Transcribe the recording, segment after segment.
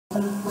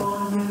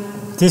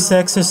This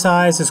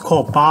exercise is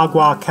called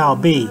Bagua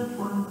Kalbi,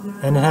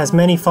 and it has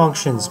many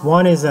functions.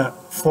 One is a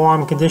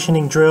forearm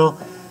conditioning drill.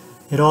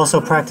 It also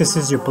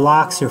practices your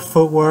blocks, your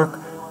footwork,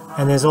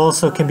 and there's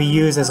also can be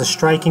used as a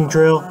striking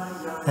drill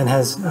and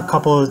has a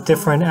couple of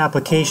different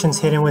applications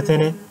hidden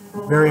within it.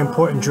 Very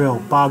important drill,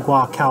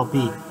 Bagua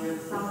Kalbi.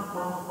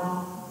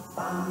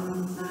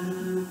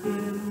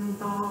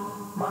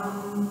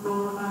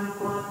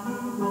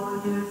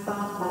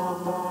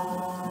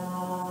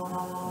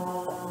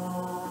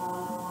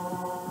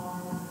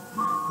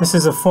 This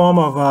is a form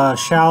of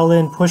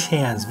Shaolin push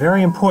hands.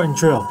 Very important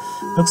drill.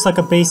 Looks like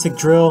a basic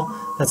drill.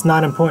 That's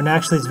not important.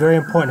 Actually, it's very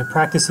important. It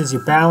practices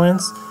your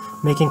balance,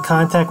 making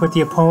contact with the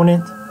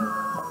opponent,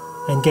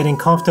 and getting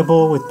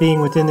comfortable with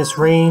being within this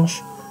range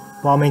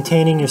while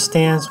maintaining your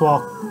stance,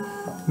 while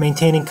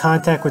maintaining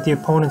contact with the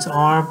opponent's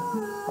arm.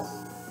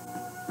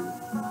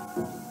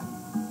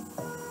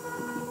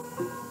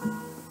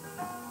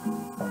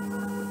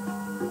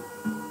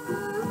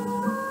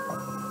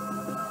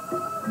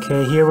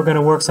 Okay, here we're going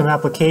to work some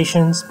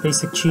applications.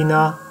 Basic Chi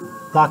Na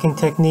locking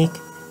technique.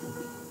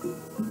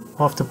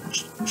 Off the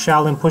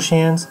Shaolin push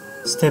hands.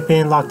 Step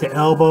in, lock the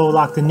elbow,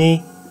 lock the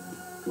knee.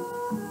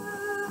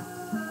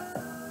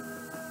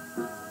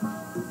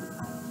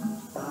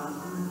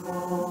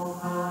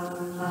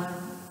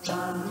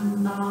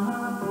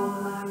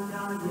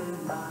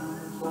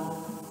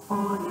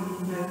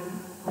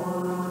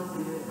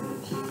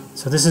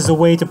 So this is a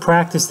way to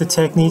practice the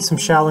techniques from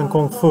Shaolin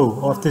Kung Fu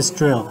off this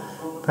drill.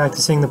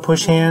 Practicing the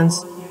push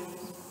hands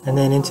and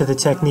then into the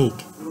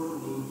technique.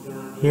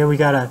 Here we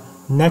got a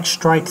neck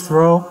strike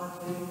throw.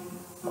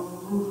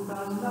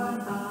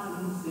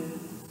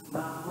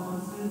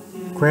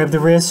 Grab the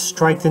wrist,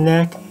 strike the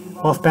neck,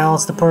 off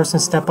balance the person,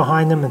 step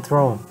behind them and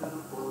throw them.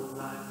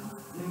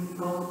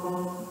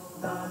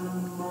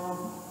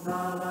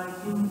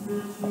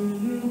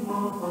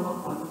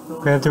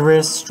 Grab the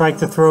wrist, strike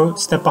the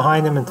throat, step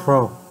behind them and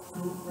throw.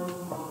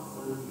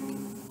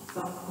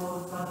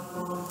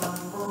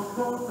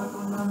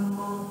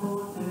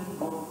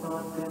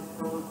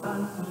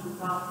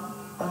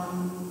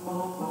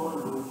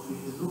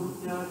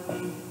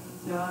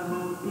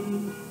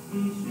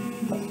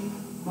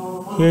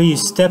 Here you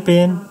step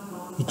in,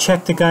 you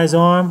check the guy's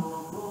arm,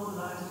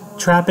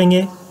 trapping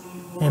it,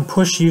 and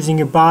push using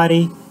your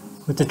body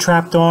with the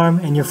trapped arm,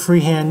 and your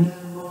free hand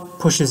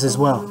pushes as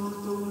well.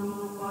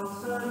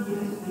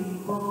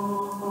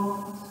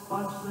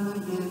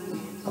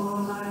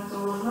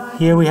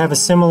 Here we have a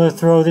similar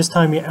throw, this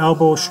time your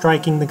elbow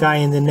striking the guy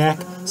in the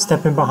neck,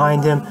 stepping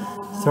behind him,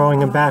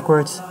 throwing him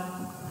backwards.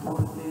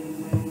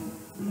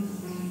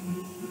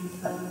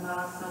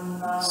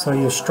 So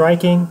you're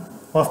striking,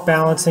 off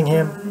balancing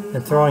him,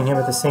 and throwing him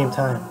at the same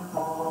time.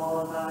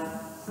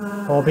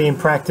 All being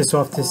practiced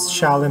off this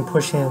Shaolin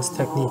push hands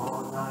technique.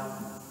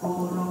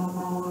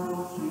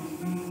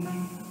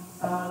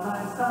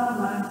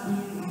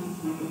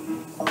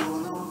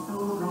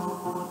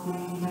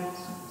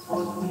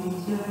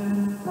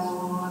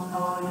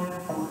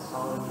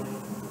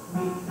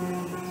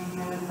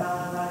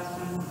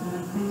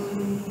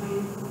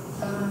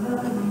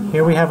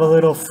 Here we have a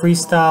little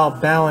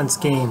freestyle balance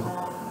game.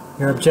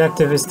 Your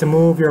objective is to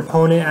move your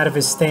opponent out of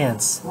his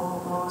stance.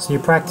 So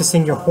you're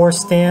practicing your horse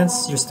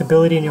stance, your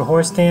stability in your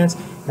horse stance.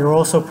 You're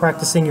also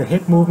practicing your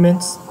hip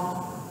movements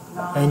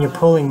and your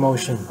pulling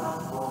motion.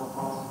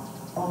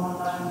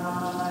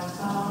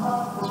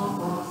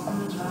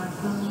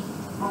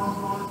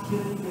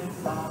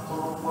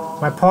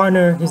 My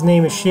partner, his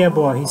name is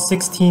Shiabo. He's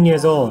 16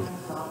 years old.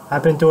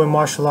 I've been doing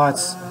martial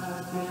arts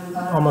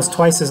almost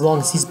twice as long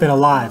as he's been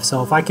alive.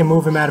 So if I can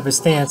move him out of his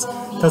stance,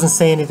 doesn't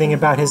say anything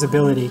about his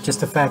ability,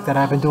 just the fact that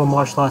I've been doing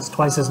martial arts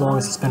twice as long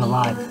as he's been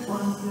alive.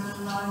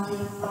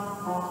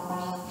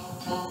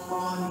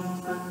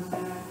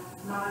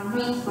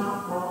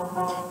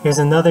 Here's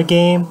another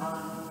game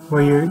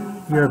where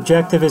your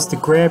objective is to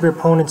grab your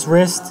opponent's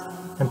wrist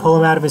and pull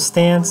him out of his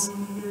stance,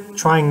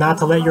 trying not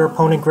to let your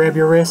opponent grab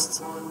your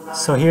wrist.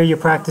 So here you're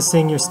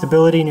practicing your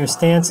stability in your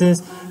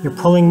stances, your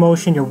pulling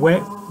motion, your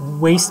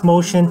waist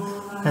motion,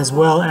 as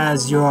well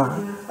as your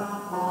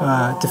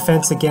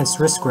defense against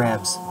wrist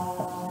grabs.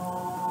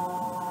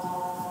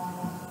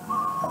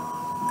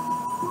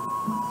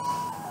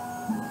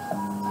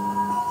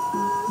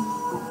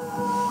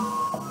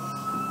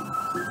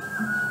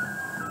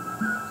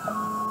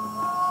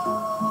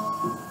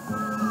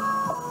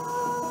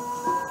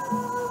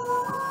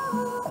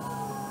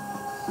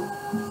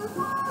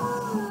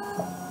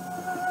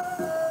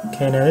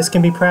 Okay, now this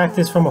can be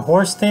practiced from a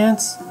horse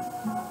stance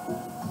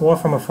or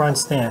from a front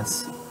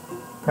stance.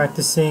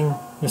 Practicing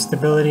your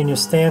stability in your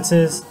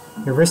stances,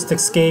 your wrist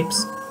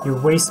escapes,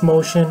 your waist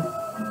motion,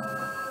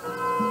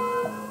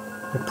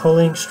 your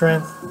pulling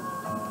strength.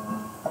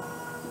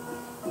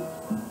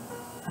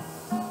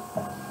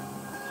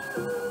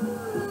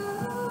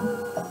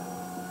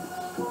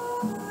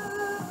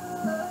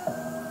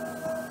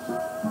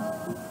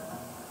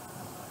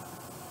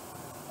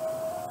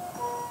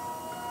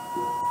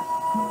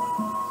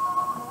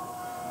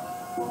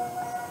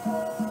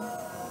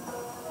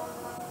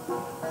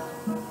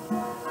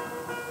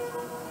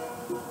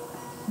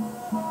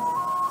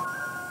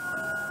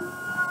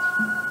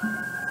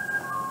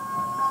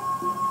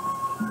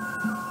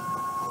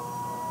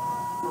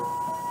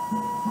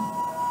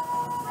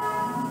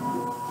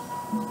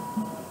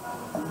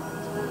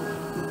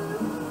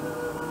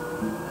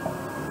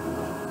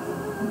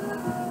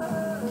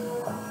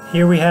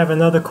 Here we have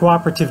another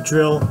cooperative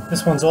drill.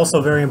 This one's also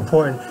very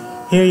important.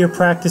 Here you're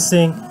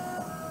practicing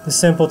the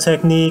simple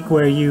technique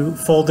where you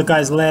fold the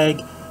guy's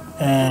leg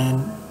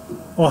and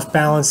off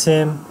balance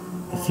him.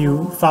 If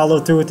you follow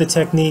through with the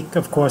technique,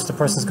 of course the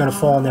person's going to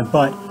fall on their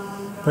butt.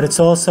 But it's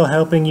also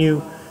helping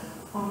you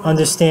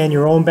understand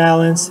your own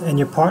balance and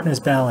your partner's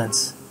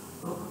balance.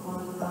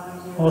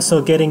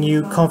 Also getting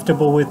you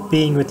comfortable with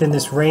being within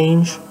this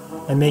range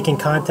and making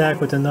contact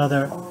with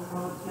another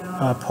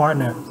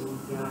partner.